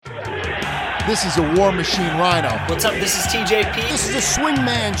This is a War Machine Rhino. What's up? This is TJP. This is the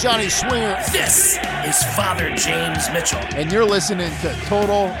Swingman Johnny Swinger. This is Father James Mitchell. And you're listening to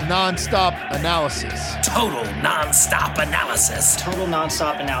Total Nonstop Analysis. Total Nonstop Analysis. Total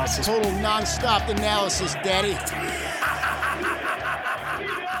Nonstop Analysis. Total Nonstop Analysis, Daddy.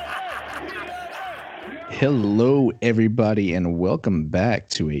 Hello, everybody, and welcome back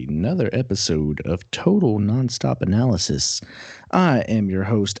to another episode of Total Nonstop Analysis. I am your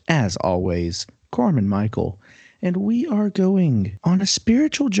host, as always, Carmen Michael, and we are going on a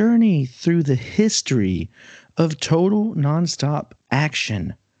spiritual journey through the history of total nonstop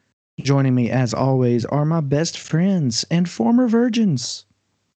action. Joining me, as always, are my best friends and former virgins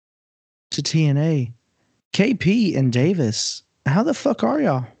to TNA, KP and Davis. How the fuck are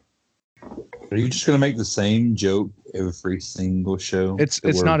y'all? Are you just going to make the same joke every single show? It's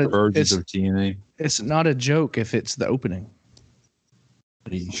not a virgins of TNA. It's not a joke if it's the opening.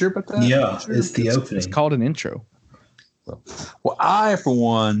 Are you sure about that? Yeah, Sure? it's the opening. It's called an intro. Well, I, for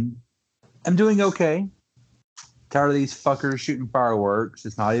one, am doing okay. Tired of these fuckers shooting fireworks.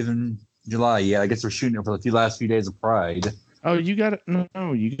 It's not even July yet. I guess they're shooting it for the last few days of Pride. Oh, you got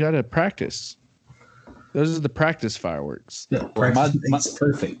to you got to practice. Those are the practice fireworks. Yeah, Well, it's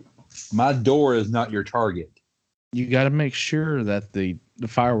perfect. My door is not your target. You got to make sure that the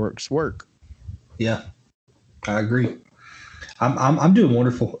fireworks work. Yeah, I agree. I'm doing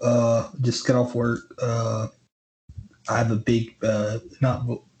wonderful. Just got off work. I have a big, not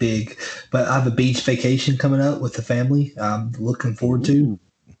big, but I have a beach vacation coming up with the family. I'm looking forward to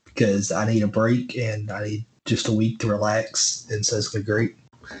because I need a break and I need just a week to relax, and so it's gonna be great.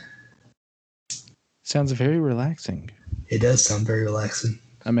 Sounds very relaxing. It does sound very relaxing.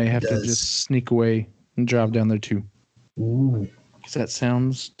 I may have It to does. just sneak away and drive down there too, Ooh, because that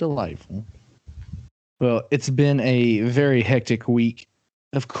sounds delightful. Well, it's been a very hectic week,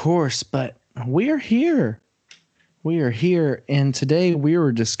 of course, but we are here. We are here, and today we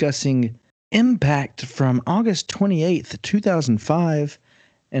were discussing Impact from August 28th, 2005,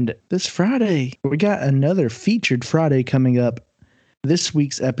 and this Friday, we got another featured Friday coming up. This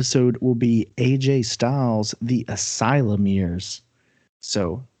week's episode will be AJ Styles, The Asylum Years.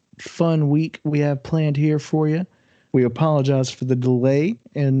 So, fun week we have planned here for you. We apologize for the delay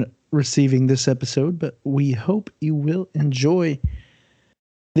in receiving this episode, but we hope you will enjoy.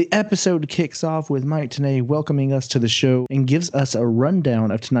 The episode kicks off with Mike Tenay welcoming us to the show and gives us a rundown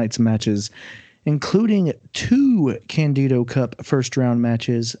of tonight's matches, including 2 Candido Cup first-round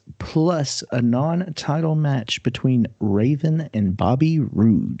matches, plus a non-title match between Raven and Bobby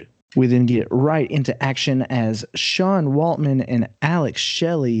Roode. We then get right into action as Sean Waltman and Alex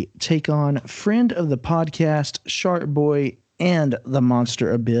Shelley take on friend of the podcast, Sharp Boy, and the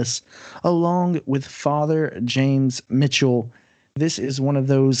Monster Abyss, along with Father James Mitchell. This is one of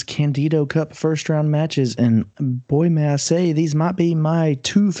those Candido Cup first-round matches, and boy, may I say, these might be my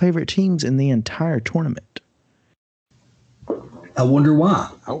 2 favorite teams in the entire tournament. I wonder why.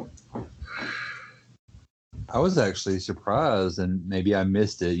 I was actually surprised, and maybe I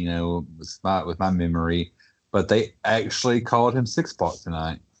missed it, with my memory, but they actually called him Six Pack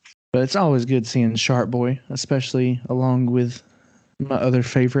tonight. But it's always good seeing Sharp Boy, especially along with my other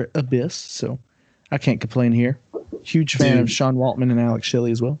favorite, Abyss, so I can't complain here. Huge fan of Sean Waltman and Alex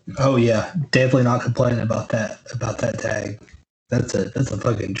Shelley as well. Oh yeah, definitely not complaining about that tag. That's a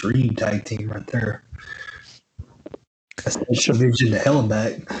fucking dream tag team right there. That's a vision to hell and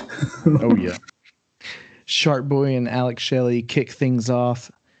back. Oh yeah. Shark Boy and Alex Shelley kick things off.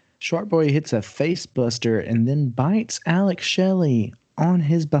 Shark Boy hits a face buster and then bites Alex Shelley on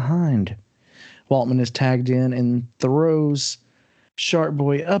his behind. Waltman is tagged in and throws Shark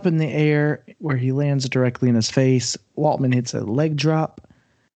Boy up in the air where he lands directly in his face. Waltman hits a leg drop.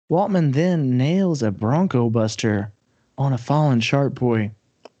 Waltman then nails a Bronco Buster on a fallen Shark Boy.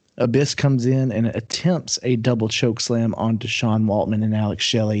 Abyss comes in and attempts a double choke slam onto Sean Waltman and Alex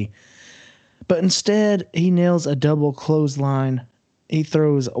Shelley. But instead, he nails a double clothesline. He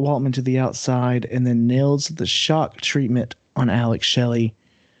throws Waltman to the outside and then nails the shock treatment on Alex Shelley.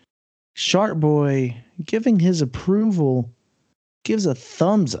 Shark Boy, giving his approval, gives a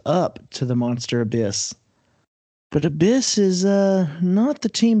thumbs up to the Monster Abyss. But Abyss is not the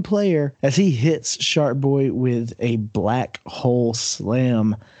team player as he hits Shark Boy with a black hole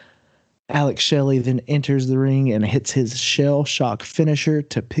slam. Alex Shelley then enters the ring and hits his shell shock finisher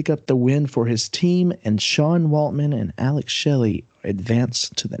to pick up the win for his team, and Sean Waltman and Alex Shelley advance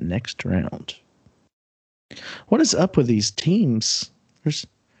to the next round. What is up with these teams?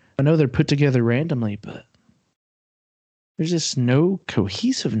 I know they're put together randomly, but there's just no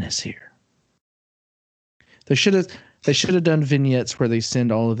cohesiveness here. They should have They should have done vignettes where they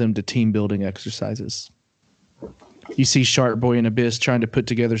send all of them to team building exercises. You see Shark Boy and Abyss trying to put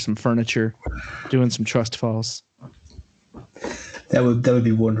together some furniture, doing some trust falls. That would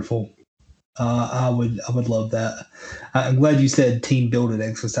be wonderful. I would love that. I'm glad you said team building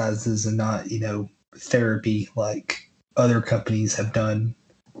exercises and not therapy like other companies have done.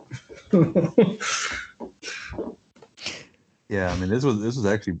 Yeah, I mean this was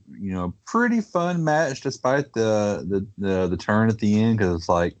actually a pretty fun match despite the turn at the end, because it's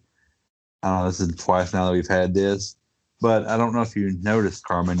like, I don't know, this is twice now that we've had this. But I don't know if you noticed,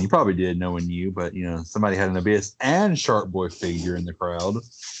 Carmen. You probably did, knowing you. But somebody had an Abyss and Shark Boy figure in the crowd.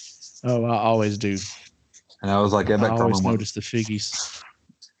 Oh, I always do. And I was like, I bet I Carmen always wants. notice the figgies.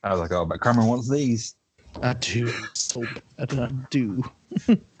 I was like, oh, but Carmen wants these. I do. So bad, I do.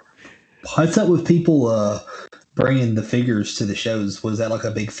 What's up with people bringing the figures to the shows? Was that like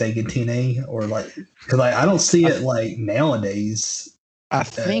a big thing in TNA, or like, because I don't see it like nowadays? I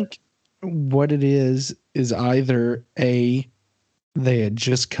think what it is either A, they had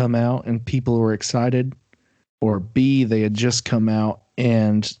just come out and people were excited, or B, they had just come out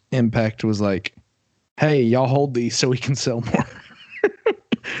and Impact was like, hey, y'all hold these so we can sell more.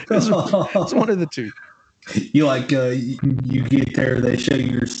 It's one of the two. You you get there, they show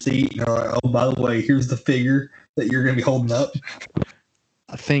you your seat, and they're like, oh, by the way, here's the figure that you're going to be holding up.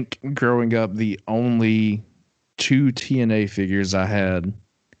 I think growing up, the only 2 TNA figures I had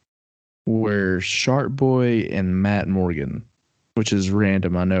were Shark Boy and Matt Morgan, which is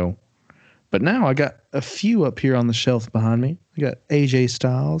random, I know. But now I got a few up here on the shelf behind me. I got AJ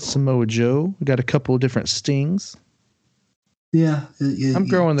Styles, Samoa Joe. We got a couple of different Stings. Yeah. I'm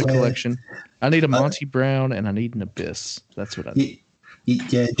growing the collection. I need a Monty Brown and I need an Abyss. That's what I need.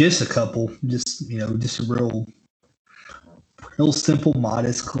 Yeah, just a couple. Just a real simple,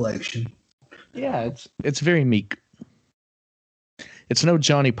 modest collection. Yeah, it's very meek. It's no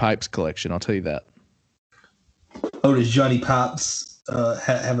Johnny Pipes collection, I'll tell you that. Oh, does Johnny Pipes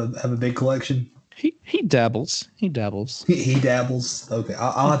have a big collection? He dabbles. He dabbles. He dabbles. Okay,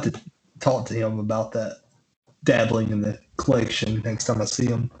 I'll have to talk to him about that dabbling in the collection next time I see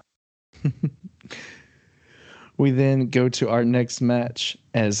him. We then go to our next match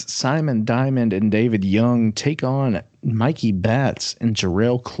as Simon Diamond and David Young take on Mikey Batts and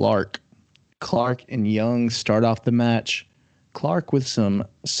Jarrell Clark. Clark and Young start off the match. Clark with some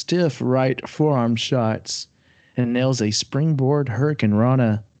stiff right forearm shots and nails a springboard Hurricane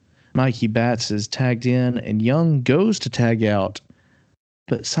Rana. Mikey Batts is tagged in and Young goes to tag out,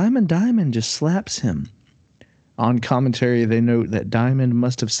 but Simon Diamond just slaps him. On commentary, they note that Diamond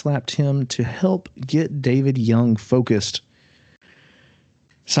must have slapped him to help get David Young focused.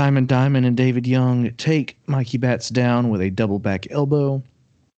 Simon Diamond and David Young take Mikey Batts down with a double back elbow.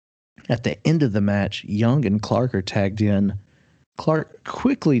 At the end of the match, Young and Clark are tagged in. Clark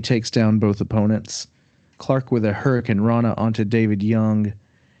quickly takes down both opponents. Clark with a Hurricane Rana onto David Young.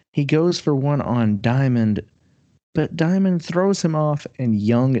 He goes for one on Diamond, but Diamond throws him off and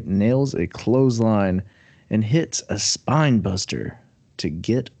Young nails a clothesline and hits a spine buster to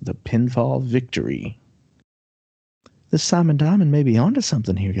get the pinfall victory. This Simon Diamond may be onto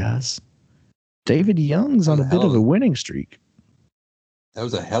something here, guys. David Young's on a bit of a winning streak. That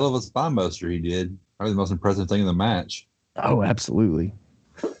was a hell of a spine buster he did. Probably the most impressive thing in the match. Oh, absolutely.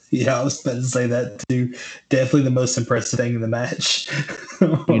 Yeah, I was about to say that too. Definitely the most impressive thing in the match.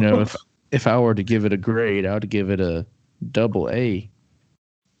 If I were to give it a grade, I would give it a AA.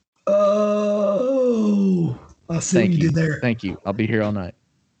 Oh, I see what you did there. Thank you. I'll be here all night.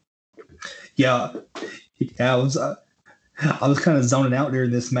 Yeah, I was kind of zoning out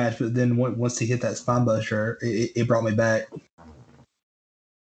during this match, but then once he hit that spine buster, it brought me back.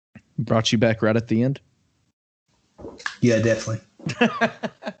 Brought you back right at the end? Yeah, definitely.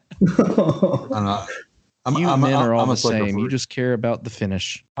 I'm men are all I'm the a sucker same. for, You just care about the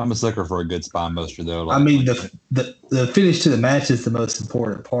finish. I'm a sucker for a good spine buster, though. I mean, the finish to the match is the most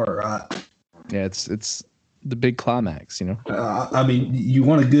important part, right? Yeah, it's the big climax, I mean, you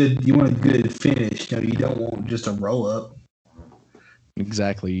want a good finish. You don't want just a roll up.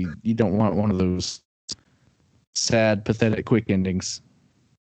 Exactly. You don't want one of those sad, pathetic, quick endings.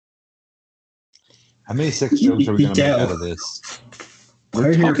 How many 6 jokes are we going to make out of this?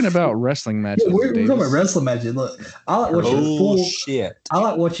 We're talking about wrestling matches. Yeah, we're talking about wrestling matches. Look, I like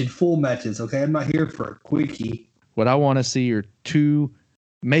watching full matches. Okay, I'm not here for a quickie. What I want to see are 2,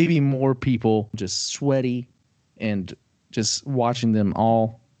 maybe more people just sweaty and just watching them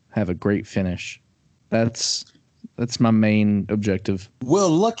all have a great finish. That's my main objective. Well,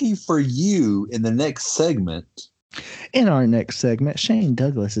 lucky for you, in the next segment. In our next segment, Shane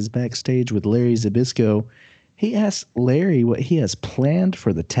Douglas is backstage with Larry Zbyszko. He asks Larry what he has planned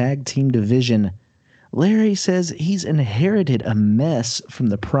for the tag team division. Larry says he's inherited a mess from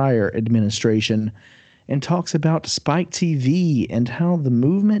the prior administration and talks about Spike TV and how the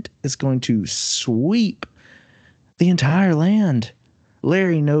movement is going to sweep the entire land.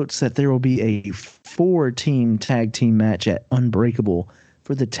 Larry notes that there will be a 4-team tag team match at Unbreakable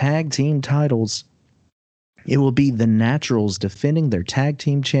for the tag team titles. It will be the Naturals defending their tag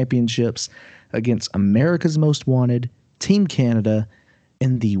team championships against America's Most Wanted, Team Canada,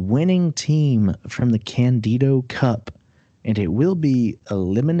 and the winning team from the Candido Cup. And it will be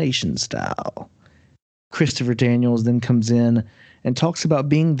elimination style. Christopher Daniels then comes in and talks about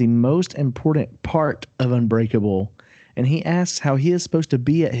being the most important part of Unbreakable. And he asks how he is supposed to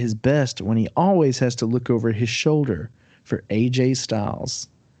be at his best when he always has to look over his shoulder for AJ Styles.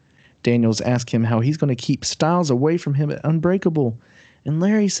 Daniels asks him how he's going to keep Styles away from him at Unbreakable. And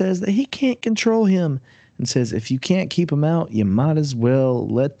Larry says that he can't control him and says if you can't keep him out, you might as well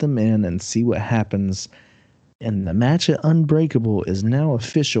let them in and see what happens. And the match at Unbreakable is now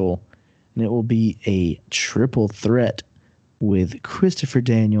official, and it will be a triple threat with Christopher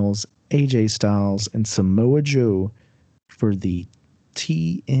Daniels, AJ Styles, and Samoa Joe for the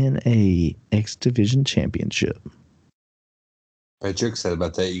TNA X Division Championship. Patrick said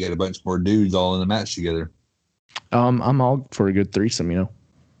about that. You got a bunch more dudes all in the match together. I'm all for a good threesome, you know.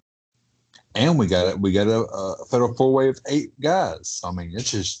 And we got a fatal 4-way of 8 guys. I mean,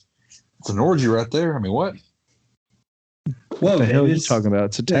 it's an orgy right there. I mean, what? Whoa, What the hell are you talking about?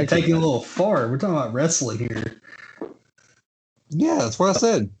 It's a tag team. taking a little far. We're talking about wrestling here. Yeah, that's what I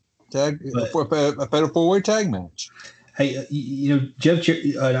said. A fatal 4-way tag match. Hey,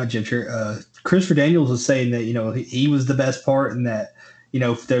 Christopher Daniels was saying that he was the best part, and that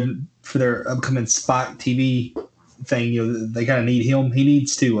for their upcoming Spike TV thing, they kind of need him. He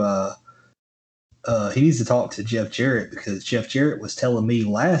needs to talk to Jeff Jarrett, because Jeff Jarrett was telling me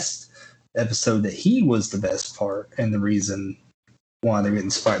last episode that he was the best part and the reason why they're getting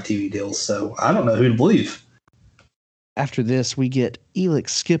Spike TV deals. So I don't know who to believe. After this, we get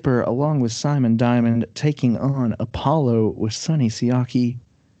Elix Skipper along with Simon Diamond taking on Apollo with Sonny Siaki.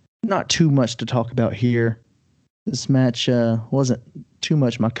 Not too much to talk about here. This match wasn't too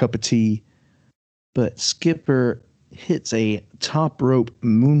much my cup of tea, but Skipper hits a top rope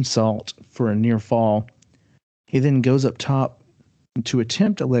moonsault for a near fall. He then goes up top to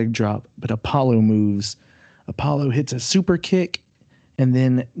attempt a leg drop, but Apollo moves. Apollo hits a super kick and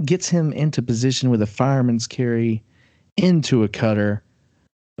then gets him into position with a fireman's carry into a cutter.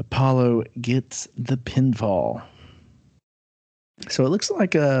 Apollo gets the pinfall. So it looks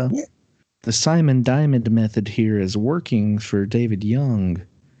like the Simon Diamond method here is working for David Young,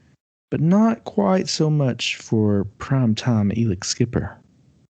 but not quite so much for primetime Elix Skipper.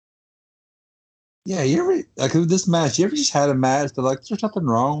 Yeah, you ever like with this match? You ever just had a match that like there's nothing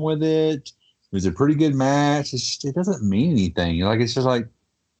wrong with it? It was a pretty good match. It doesn't mean anything. Like it's just like,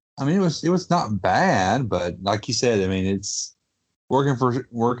 I mean, it was not bad, but like you said, I mean, it's working for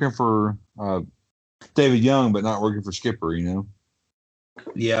David Young, but not working for Skipper.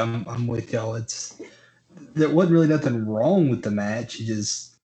 Yeah, I'm with y'all. There wasn't really nothing wrong with the match. It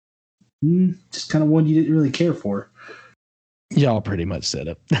just kind of one you didn't really care for. Y'all pretty much said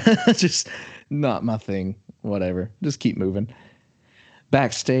it. Just not my thing. Whatever. Just keep moving.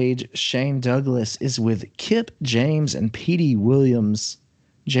 Backstage, Shane Douglas is with Kip James and Petey Williams.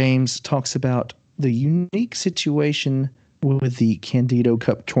 James talks about the unique situation with the Candido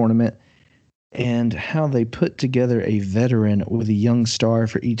Cup tournament and how they put together a veteran with a young star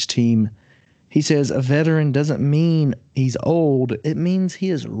for each team. He says a veteran doesn't mean he's old. It means he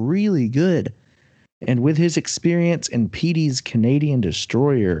is really good. And with his experience in Petey's Canadian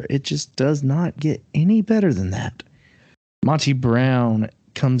Destroyer, it just does not get any better than that. Monty Brown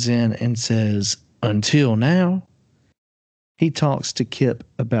comes in and says, until now. He talks to Kip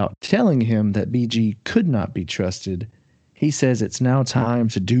about telling him that BG could not be trusted. He says it's now time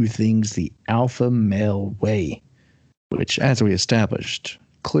to do things the alpha male way, which, as we established,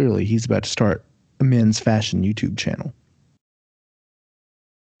 clearly he's about to start a men's fashion YouTube channel.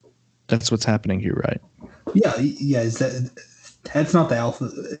 That's what's happening here, right? Yeah. That's not the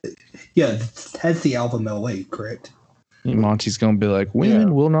alpha. Yeah, that's the alpha male way, correct? Monty's going to be like,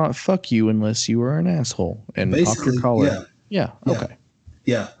 women will not fuck you unless you are an asshole. And pop your collar. Yeah. Okay.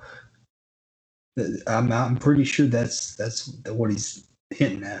 Yeah. I'm pretty sure that's what he's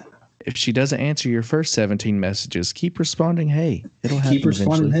hinting at. If she doesn't answer your first 17 messages, keep responding. Hey, it'll happen. Keep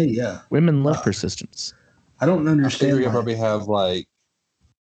responding. Eventually. Hey, yeah. Women love persistence. I don't understand. You probably have like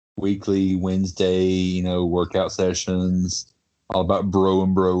weekly Wednesday, workout sessions, all about bro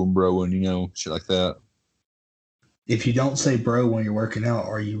and shit like that. If you don't say bro when you're working out,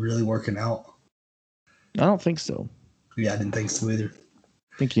 are you really working out? I don't think so. Yeah, I didn't think so either.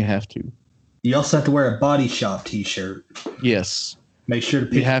 I think you have to. You also have to wear a Body Shop t-shirt. Yes. Make sure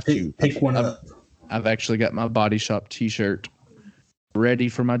to pick one up. I've actually got my Body Shop t-shirt ready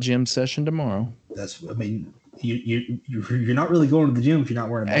for my gym session tomorrow. You're not really going to the gym if you're not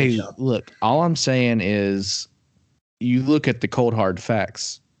wearing a Body Shop. Look, all I'm saying is you look at the cold hard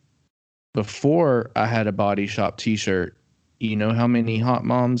facts. Before I had a Body Shop t-shirt, you know how many hot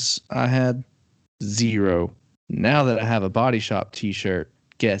moms I had? 0. Now that I have a Body Shop t-shirt,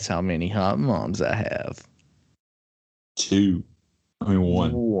 guess how many hot moms I have? 2. I mean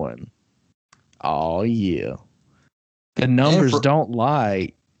 1. 1. Oh yeah. The numbers don't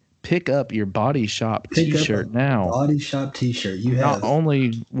lie. Pick up your Body Shop t-shirt now. Body Shop t-shirt. You have. Not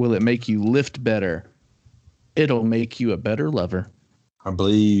only will it make you lift better, it'll make you a better lover. I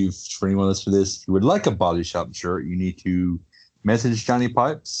believe for anyone listening to this, if you would like a Body Shop shirt, you need to message Johnny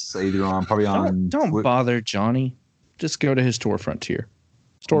Pipes either on Don't bother Johnny. Just go to his Store Frontier.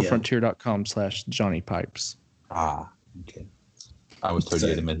 Storefrontier.com/Johnny Pipes. Ah, okay. I was told you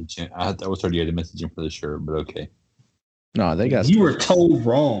had to message him. I was told you had to message him for the shirt, but okay. No, they got. You were told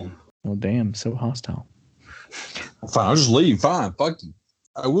wrong. Well, damn, so hostile. Fine, I'll just leave. Fine, fuck you.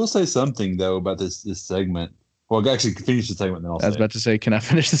 I will say something though about this segment. Well, actually, finish the segment. Then I was about to say, can I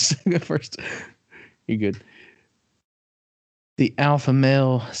finish the segment first? You good? The alpha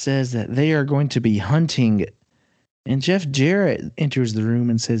male says that they are going to be hunting, and Jeff Jarrett enters the room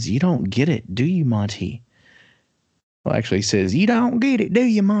and says, "You don't get it, do you, Monty?" Well, actually, he says, "You don't get it, do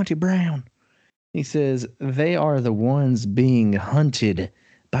you, Monty Brown?" He says they are the ones being hunted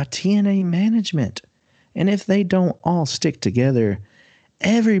by TNA management. And if they don't all stick together,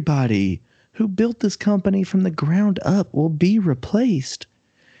 everybody who built this company from the ground up will be replaced.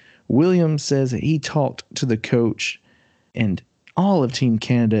 Williams says that he talked to the coach and all of Team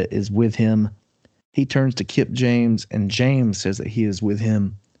Canada is with him. He turns to Kip James and James says that he is with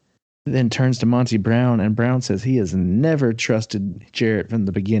him. Then turns to Monty Brown and Brown says he has never trusted Jarrett from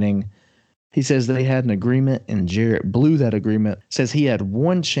the beginning. He says they had an agreement and Jarrett blew that agreement. Says he had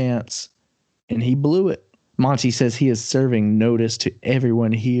one chance and he blew it. Monty says he is serving notice to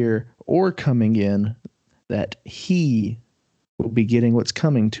everyone here or coming in that he will be getting what's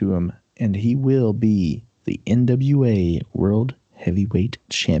coming to him and he will be the NWA World Heavyweight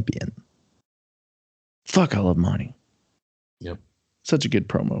Champion. Fuck, I love Monty. Yep. Such a good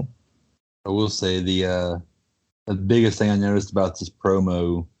promo. I will say the biggest thing I noticed about this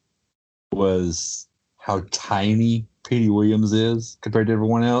promo was how tiny Petey Williams is compared to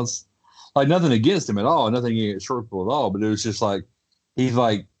everyone else. Like, nothing against him at all, nothing against short people at all, but it was just like he's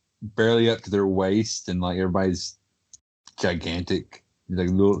like barely up to their waist, and like everybody's gigantic. He's like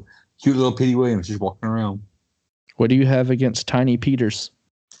cute little Petey Williams just walking around. What do you have against Tiny Peters?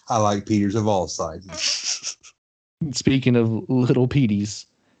 I like Peters of all sizes. Speaking of little Peteys,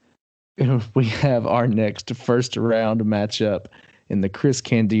 we have our next first round matchup in the Chris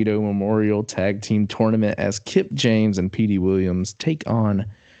Candido Memorial Tag Team Tournament as Kip James and Petey Williams take on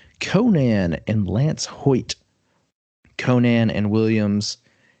Conan and Lance Hoyt. Conan and Williams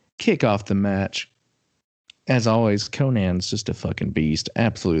kick off the match. As always, Conan's just a fucking beast.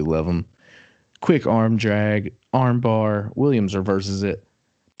 Absolutely love him. Quick arm drag, arm bar. Williams reverses it.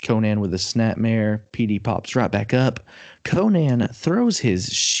 Conan with a snapmare. Petey pops right back up. Conan throws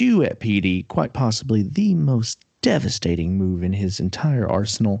his shoe at Petey, quite possibly the most devastating move in his entire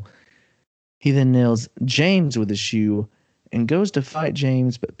arsenal. He then nails James with a shoe and goes to fight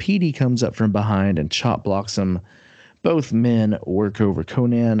James, but Petey comes up from behind and chop blocks him. Both men work over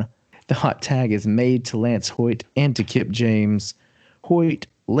Conan. The hot tag is made to Lance Hoyt and to Kip James. Hoyt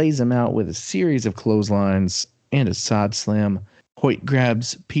lays him out with a series of clotheslines and a side slam. Hoyt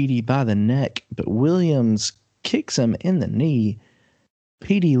grabs Petey by the neck, but Williams kicks him in the knee.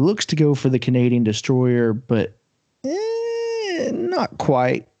 Petey looks to go for the Canadian Destroyer, but not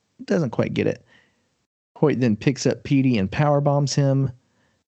quite. Doesn't quite get it. Hoyt then picks up Petey and powerbombs him.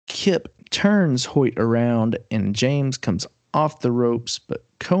 Kip turns Hoyt around, and James comes off the ropes, but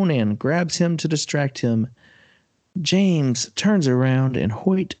Conan grabs him to distract him. James turns around, and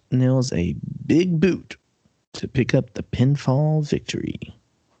Hoyt nails a big boot to pick up the pinfall victory.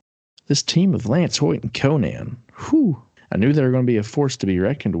 This team of Lance Hoyt and Conan, whew, I knew they were going to be a force to be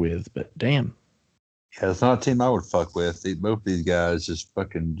reckoned with, but damn. Yeah, it's not a team I would fuck with. Both of these guys just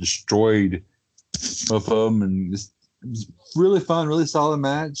fucking destroyed both of them, and just, it was really fun, really solid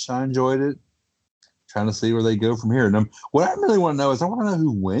match. I enjoyed it. Trying to see where they go from here. And what I really want to know is I want to know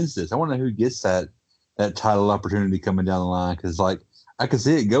who wins this. I want to know who gets that title opportunity coming down the line, because like I can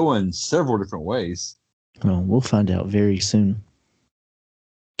see it going several different ways. Well, we'll find out very soon.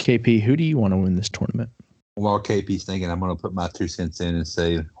 KP, who do you want to win this tournament? While KP's thinking, I'm going to put my 2 cents in and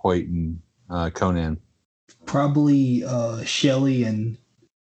say Hoyt and Conan. Probably Shelley and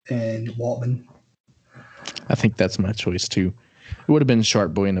Waltman. I think that's my choice too. It would have been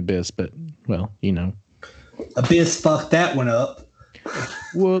Shark Boy and Abyss, but well, you know. Abyss fucked that one up.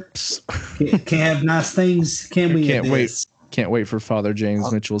 Whoops. Can't have nice things, can we? Can't Abyss? wait. Can't wait for Father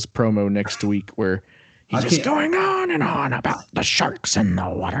James Mitchell's promo next week where he's just going on and on about the sharks in the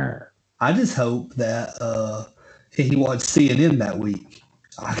water. I just hope that he watched CNN that week.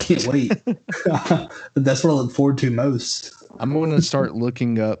 I can't wait. That's what I look forward to most. I'm going to start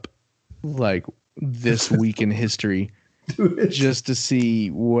looking up like this week in history just to see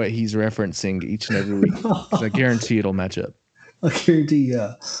what he's referencing each and every week. I guarantee it'll match up. I guarantee,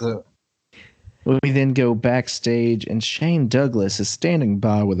 yeah. So, We then go backstage, and Shane Douglas is standing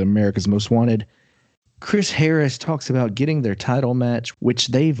by with America's Most Wanted. Chris Harris talks about getting their title match, which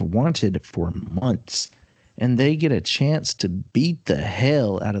they've wanted for months, and they get a chance to beat the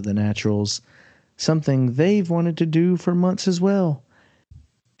hell out of the Naturals, something they've wanted to do for months as well.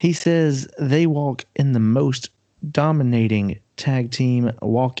 He says they walk in the most dominating tag team,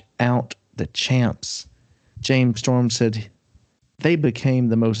 walk out the champs. James Storm said they became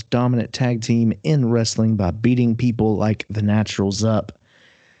the most dominant tag team in wrestling by beating people like the Naturals up.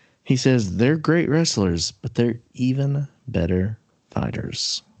 He says they're great wrestlers, but they're even better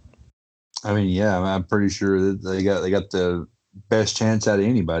fighters. I mean, yeah, I'm pretty sure that they got the best chance out of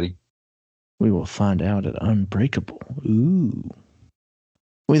anybody. We will find out at Unbreakable. Ooh.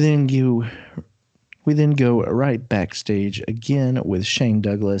 We then go right backstage again with Shane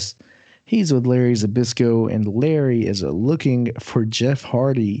Douglas. He's with Larry Zbyszko, and Larry is looking for Jeff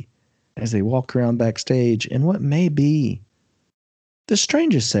Hardy as they walk around backstage in what may be the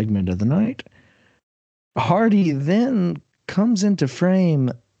strangest segment of the night. Hardy then comes into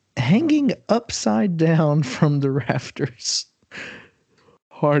frame hanging upside down from the rafters.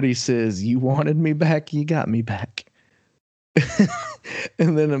 Hardy says, "You wanted me back, you got me back."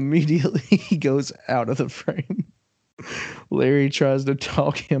 And then immediately he goes out of the frame. Larry tries to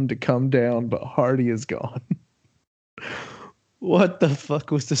talk him to come down, but Hardy is gone. What the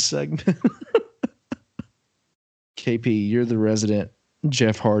fuck was the segment? KP, you're the resident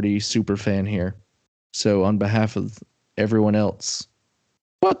Jeff Hardy super fan here. So on behalf of everyone else,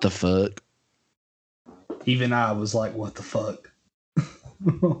 what the fuck? Even I was like, what the fuck?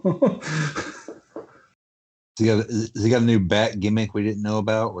 Has he got a new bat gimmick we didn't know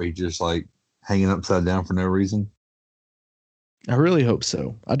about, where he's just like hanging upside down for no reason? I really hope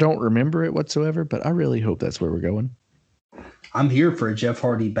so. I don't remember it whatsoever, but I really hope that's where we're going. I'm here for a Jeff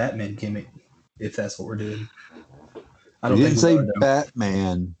Hardy Batman gimmick, if that's what we're doing. We didn't say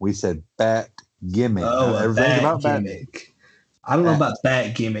Batman. We said bat gimmick. Oh, everything's about gimmick. I don't know about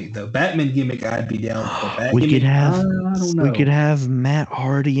bat gimmick though. Batman gimmick, I'd be down for. Bat we gimmick, could have. I don't know. We could have Matt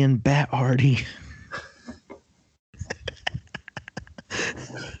Hardy and Bat Hardy.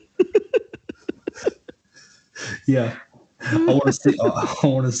 Yeah, I want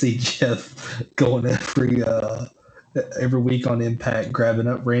to see Jeff going every week on Impact, grabbing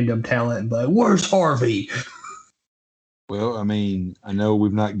up random talent and be like, "Where's Harvey?" Well, I mean, I know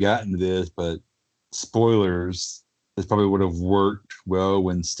we've not gotten to this, but spoilers, this probably would have worked well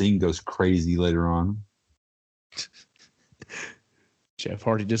when Sting goes crazy later on. Jeff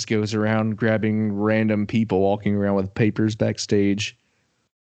Hardy just goes around grabbing random people walking around with papers backstage.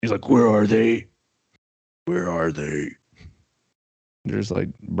 He's like, "Where are they? Where are they?" There's like,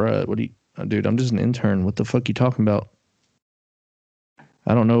 "Bruh, what do you, dude, I'm just an intern. What the fuck you talking about?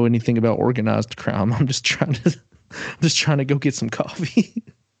 I don't know anything about organized crime. I'm just trying to go get some coffee."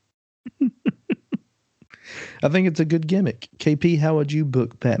 I think it's a good gimmick. KP, how would you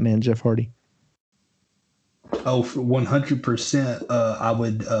book Batman Jeff Hardy? Oh, 100%.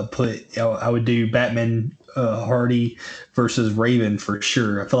 I would do Batman Hardy versus Raven for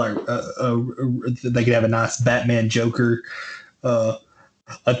sure. I feel like they could have a nice Batman Joker a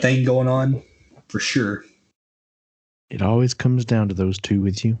thing going on for sure. It always comes down to those two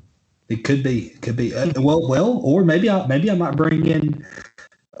with you. It could be. Or maybe I might bring in.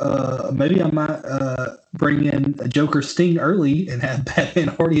 Bring in a Joker Sting early and have Batman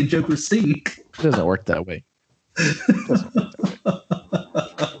Hardy and Joker Sting. It doesn't work that way.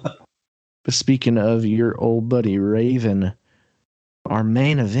 But speaking of your old buddy Raven, our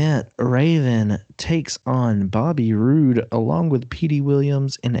main event, Raven takes on Bobby Roode along with Petey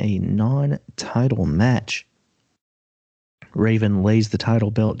Williams in a non-title match. Raven lays the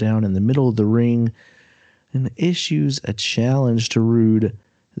title belt down in the middle of the ring and issues a challenge to Roode.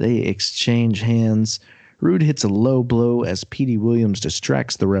 They exchange hands. Rude hits a low blow as Petey Williams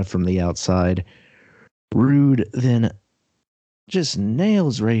distracts the ref from the outside. Rude then just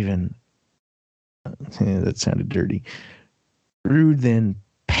nails Raven. That sounded dirty. Rude then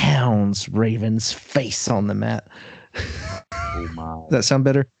pounds Raven's face on the mat. Oh my! Does that sound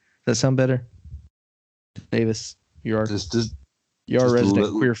better? Does that sound better? Davis, you're our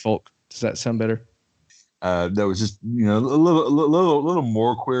resident queer folk. Does that sound better? That was just a little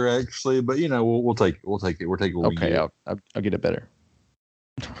more queer actually, but we'll take it. We'll take it. We're taking what we Okay, get. I'll get it better.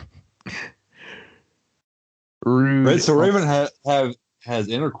 Rude. Right, so Raven has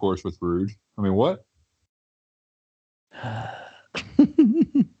intercourse with Rude. I mean, what?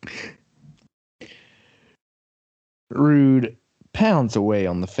 Rude pounds away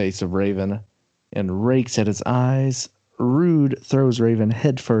on the face of Raven and rakes at his eyes. Rude throws Raven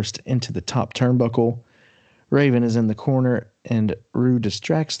headfirst into the top turnbuckle. Raven is in the corner, and Rude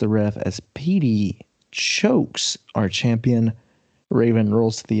distracts the ref as Petey chokes our champion. Raven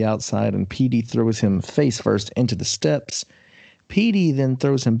rolls to the outside, and Petey throws him face first into the steps. Petey then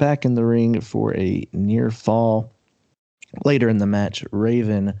throws him back in the ring for a near fall. Later in the match,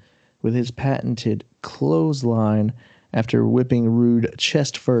 Raven, with his patented clothesline after whipping Rude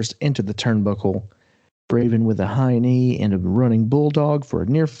chest first into the turnbuckle. Raven with a high knee and a running bulldog for a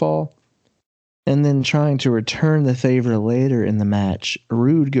near fall. And then trying to return the favor later in the match,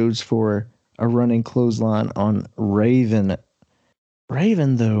 Rude goes for a running clothesline on Raven.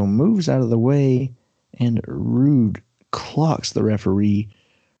 Raven, though, moves out of the way, and Rude clocks the referee.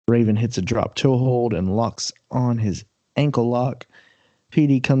 Raven hits a drop toe hold and locks on his ankle lock.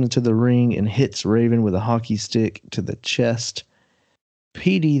 Petey comes into the ring and hits Raven with a hockey stick to the chest.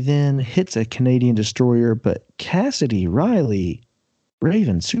 Petey then hits a Canadian Destroyer, but Cassidy Riley,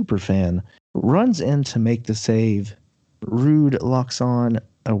 Raven superfan, runs in to make the save. Rude locks on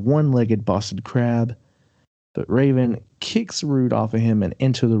a one-legged Boston Crab, but Raven kicks Rude off of him and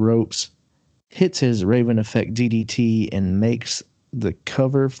into the ropes, hits his Raven Effect DDT, and makes the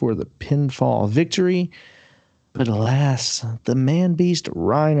cover for the pinfall victory. But alas, the man-beast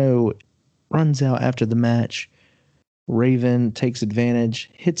Rhino runs out after the match. Raven takes advantage,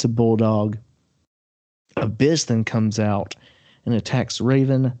 hits a bulldog. Abyss then comes out and attacks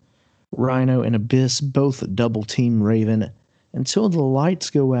Raven. Rhino and Abyss both double team Raven until the lights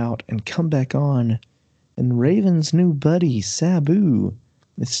go out and come back on, and Raven's new buddy Sabu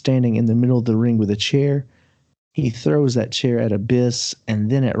is standing in the middle of the ring with a chair. He throws that chair at Abyss and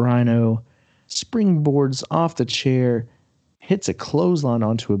then at Rhino, springboards off the chair, hits a clothesline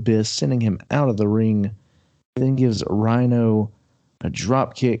onto Abyss, sending him out of the ring, then gives Rhino a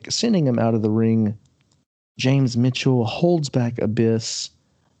drop kick, sending him out of the ring. James Mitchell holds back Abyss,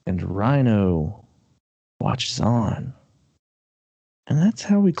 and Rhino watches on. And that's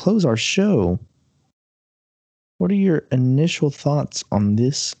how we close our show. What are your initial thoughts on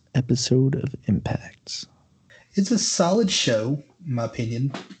this episode of Impact? It's a solid show, in my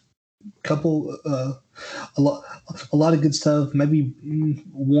opinion. A lot of good stuff. Maybe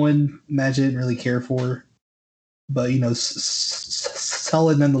one match I didn't really care for, but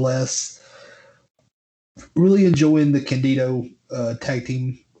solid nonetheless. Really enjoying the Candido tag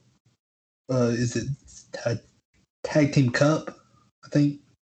team. Is it tag team cup? I think,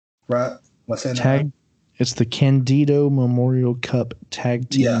 right? Am I saying that right? It's the Candido Memorial Cup Tag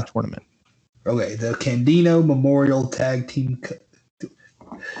Team Tournament. Okay, the Candido Memorial Tag Team Cup.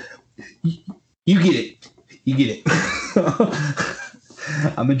 You get it. You get it.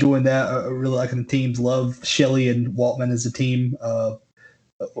 I'm enjoying that. I really liking the teams. Love Shelley and Waltman as a team.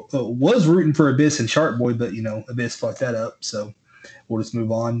 Was rooting for Abyss and Shark Boy, but Abyss fucked that up. So we'll just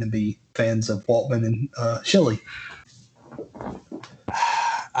move on and be fans of Waltman and Shelley.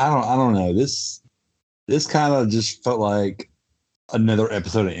 I don't know. This kind of just felt like another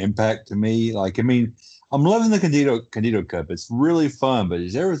episode of Impact to me. I'm loving the Candido Cup. It's really fun, but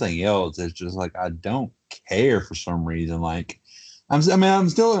it's everything else. It's just like I don't care for some reason. I'm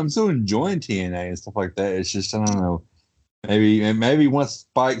still enjoying TNA and stuff like that. It's just I don't know. Maybe once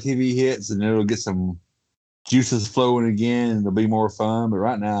Spike TV hits and it'll get some juices flowing again and it'll be more fun. But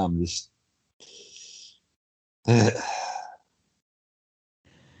right now I'm just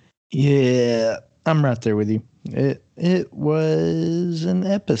yeah, I'm right there with you. It was an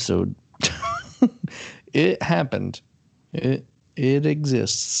episode. It happened. It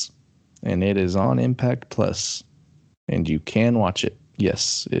exists, and it is on Impact Plus, and you can watch it.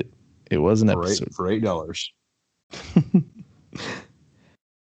 Yes, it was an episode for $8.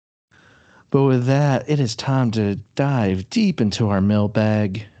 But with that, it is time to dive deep into our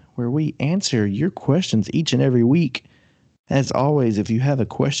mailbag, where we answer your questions each and every week As always, if you have a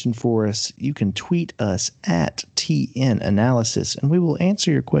question for us, you can tweet us at TN Analysis, and we will answer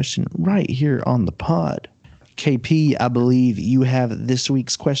your question right here on the pod. KP, I believe you have this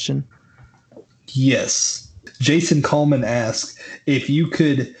week's question. Yes. Jason Coleman asks if you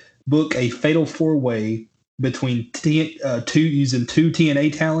could book a fatal four-way between using two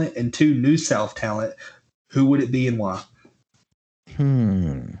TNA talent and two New South talent, who would it be and why?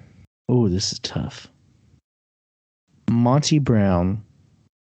 Oh, this is tough. Monty Brown,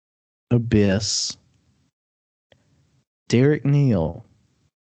 Abyss, Derek Neal,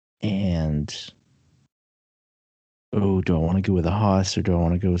 and do I want to go with a Haas or do I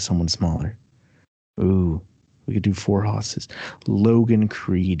want to go with someone smaller? Ooh, we could do 4 Haas's. Logan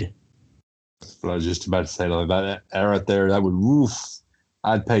Creed. That's what I was just about to say. Like that right there, that would woof.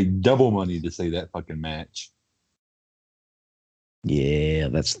 I'd pay double money to see that fucking match. Yeah,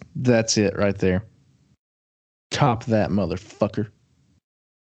 that's it right there. Top that motherfucker.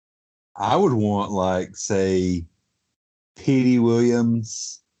 I would want, like, say, Petey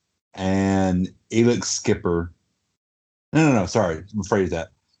Williams and Elix Skipper. No. Sorry, rephrase that.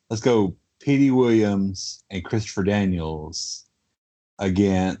 Let's go Petey Williams and Christopher Daniels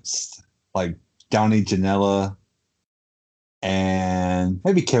against, like, Johnny Janela and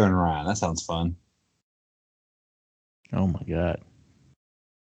maybe Kevin Ryan. That sounds fun. Oh my god.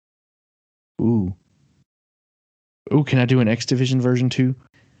 Ooh, can I do an X Division version too?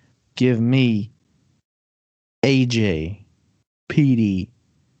 Give me AJ, PD,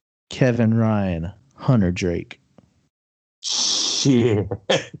 Kevin Ryan, Hunter Drake. Shit.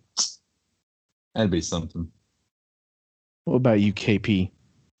 That'd be something. What about you, KP?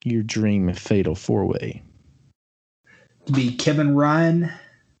 Your dream fatal 4-way. To be Kevin Ryan,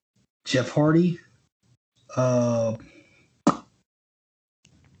 Jeff Hardy,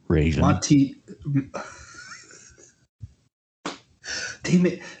 Raven. Monty. Damn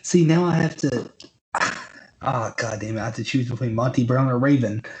it. See, now I have to. God damn it. I have to choose between Monty Brown or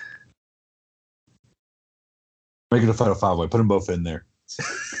Raven. Make it a fatal 5-way. Put them both in there.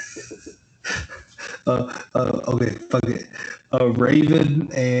 Okay, fuck it.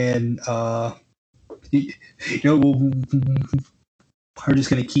 Raven and we're just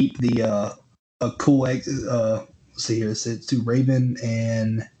gonna keep the a cool X. Let's see here. It's to Raven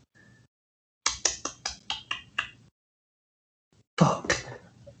and fuck.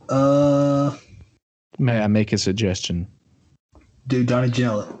 May I make a suggestion? Dude, Donnie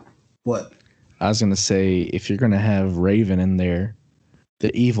Janela. What? I was gonna say, if you're gonna have Raven in there,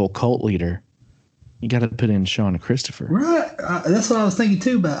 the evil cult leader, you got to put in Sean Christopher. Right. That's what I was thinking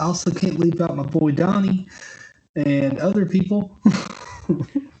too, but I also can't leave out my boy Donnie and other people.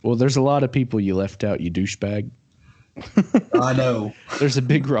 Well, there's a lot of people you left out, you douchebag. I know. There's a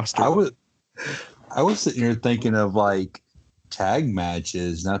big roster. I was sitting here thinking of, like, tag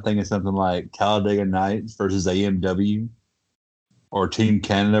matches, not thinking something like Talladega Nights versus AMW or Team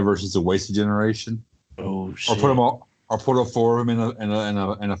Canada versus the Wasted Generation. Oh shit! Or put all 4 of them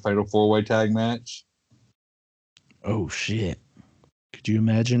in a fatal 4-way tag match. Oh shit! Could you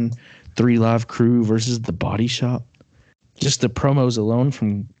imagine 3 Live Crew versus the Body Shop? Just the promos alone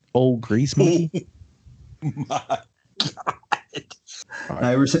from old Grease Monkey. My God.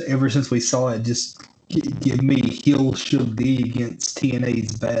 Ever since we saw it, just give me heel Shug D against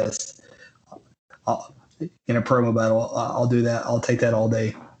TNA's best in a promo battle. I'll do that. I'll take that all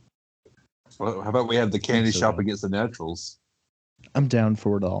day. Well, how about we have the Candy Shop against the Naturals? I'm down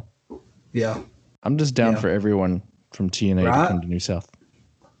for it all. Yeah. I'm just down for everyone from TNA to come to New South.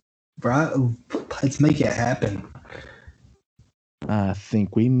 Right? Let's make it happen. I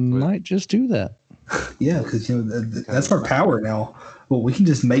think we might just do that. Yeah, because that's our power now. Well, we can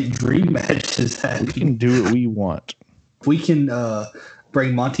just make dream matches happen. We can do what we want. If we can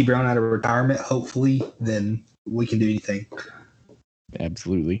bring Monty Brown out of retirement, hopefully, then we can do anything.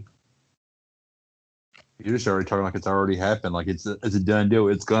 Absolutely. You're just already talking like it's already happened. Like it's a done deal.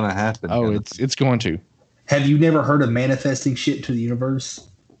 It's gonna happen. Oh, it's going to. Have you never heard of manifesting shit to the universe?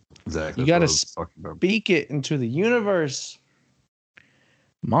 Exactly. You got to speak it into the universe.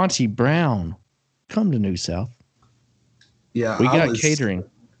 Monty Brown, come to New South. Yeah, we got catering.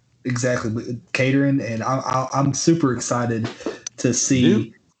 Exactly, catering, and I'm super excited to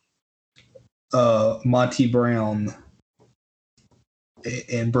see Monty Brown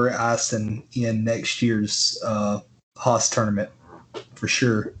and Brett Eisen in next year's Haas tournament for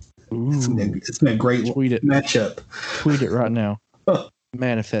sure. Ooh, it's been a great matchup. Tweet it right now.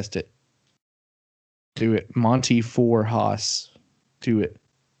 Manifest it. Do it. Monty for Haas. Do it.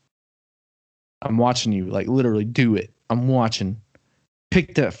 I'm watching you. Like, literally, do it. I'm watching.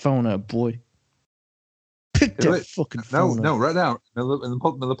 Pick that phone up, boy. Pick that Wait, fucking No, phone up. no, right now in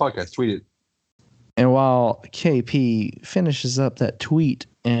the podcast, tweet it. And while KP finishes up that tweet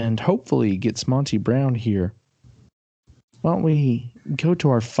and hopefully gets Monty Brown here, why don't we go to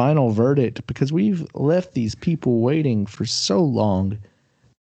our final verdict, because we've left these people waiting for so long.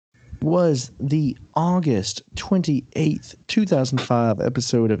 Was the August 28th, 2005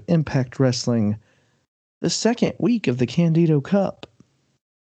 episode of Impact Wrestling the second week of the Candido Cup.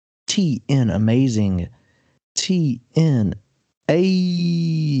 TN amazing, TN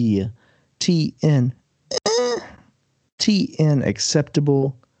TN TN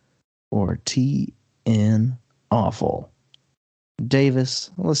acceptable, or TN awful?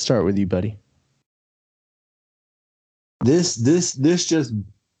 Davis, let's start with you, buddy. This just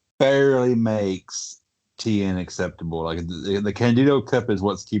barely makes TN acceptable. Like the Candido Cup is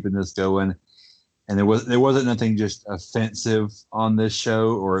what's keeping this going, and there wasn't nothing just offensive on this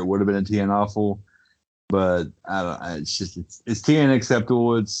show, or it would have been a TN awful. But I don't. It's TN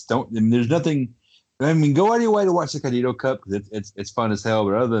acceptable. There's nothing. I mean, go anyway to watch the Candido Cup because it's fun as hell.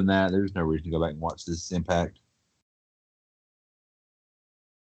 But other than that, there's no reason to go back and watch this Impact.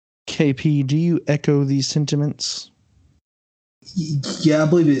 KP, do you echo these sentiments? Yeah, I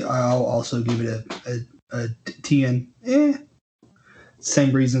believe it. I'll also give it a TN.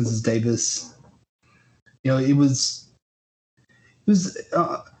 Same reasons as Davis. It was.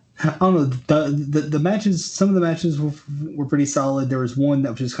 I don't know. The matches. Some of the matches were pretty solid. There was one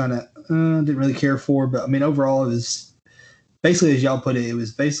that was just kind of didn't really care for, but I mean, overall, it was basically, as y'all put it, it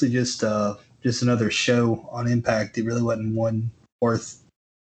was basically just another show on Impact. It really wasn't one worth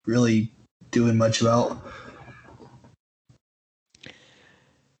really doing much about.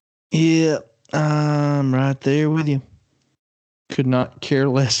 Yeah, I'm right there with you. Could not care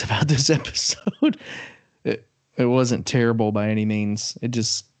less about this episode. It wasn't terrible by any means. It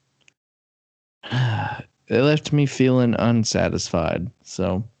just it left me feeling unsatisfied.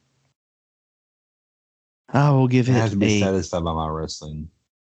 So I will give it I have to be satisfied by my wrestling.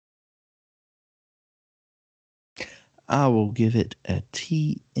 I will give it a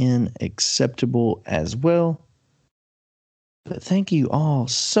TN acceptable as well. But thank you all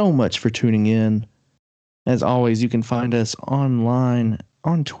so much for tuning in. As always, you can find us online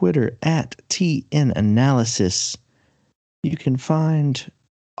on Twitter at TN Analysis. You can find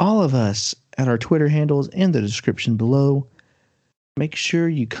all of us at our Twitter handles in the description below. Make sure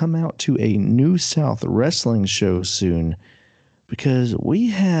you come out to a New South Wrestling show soon, because we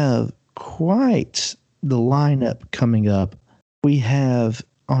have quite the lineup coming up. We have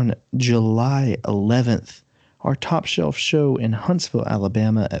on July 11th our Top Shelf show in Huntsville,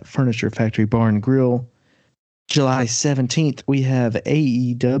 Alabama at Furniture Factory Bar and Grill. July 17th, we have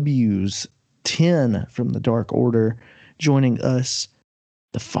AEW's 10 from the Dark Order joining us.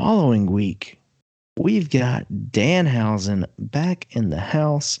 The following week, we've got Danhausen back in the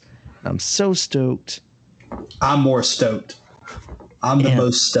house. I'm so stoked. I'm more stoked. I'm the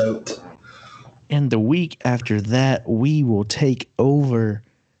most stoked. And the week after that, we will take over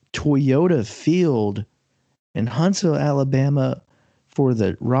Toyota Field in Huntsville, Alabama for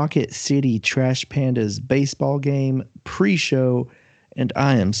the Rocket City Trash Pandas baseball game pre-show. And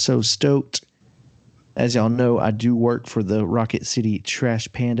I am so stoked. As y'all know, I do work for the Rocket City Trash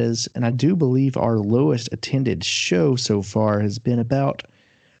Pandas, and I do believe our lowest attended show so far has been about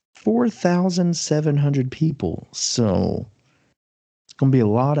 4,700 people. So it's going to be a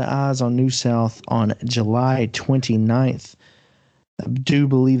lot of eyes on New South on July 29th. I do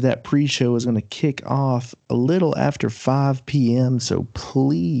believe that pre-show is going to kick off a little after 5 p.m., so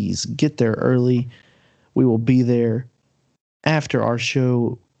please get there early. We will be there after our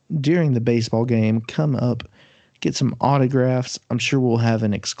show during the baseball game. Come up, get some autographs. I'm sure we'll have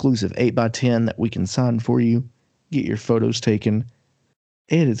an exclusive 8x10 that we can sign for you. Get your photos taken.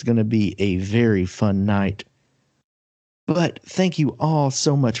 It is going to be a very fun night. But thank you all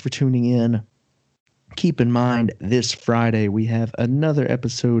so much for tuning in. Keep in mind, this Friday we have another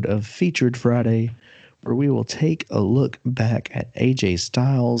episode of Featured Friday where we will take a look back at AJ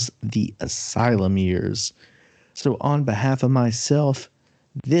Styles' The Asylum years. So on behalf of myself,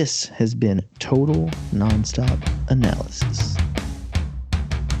 this has been Total Nonstop Analysis.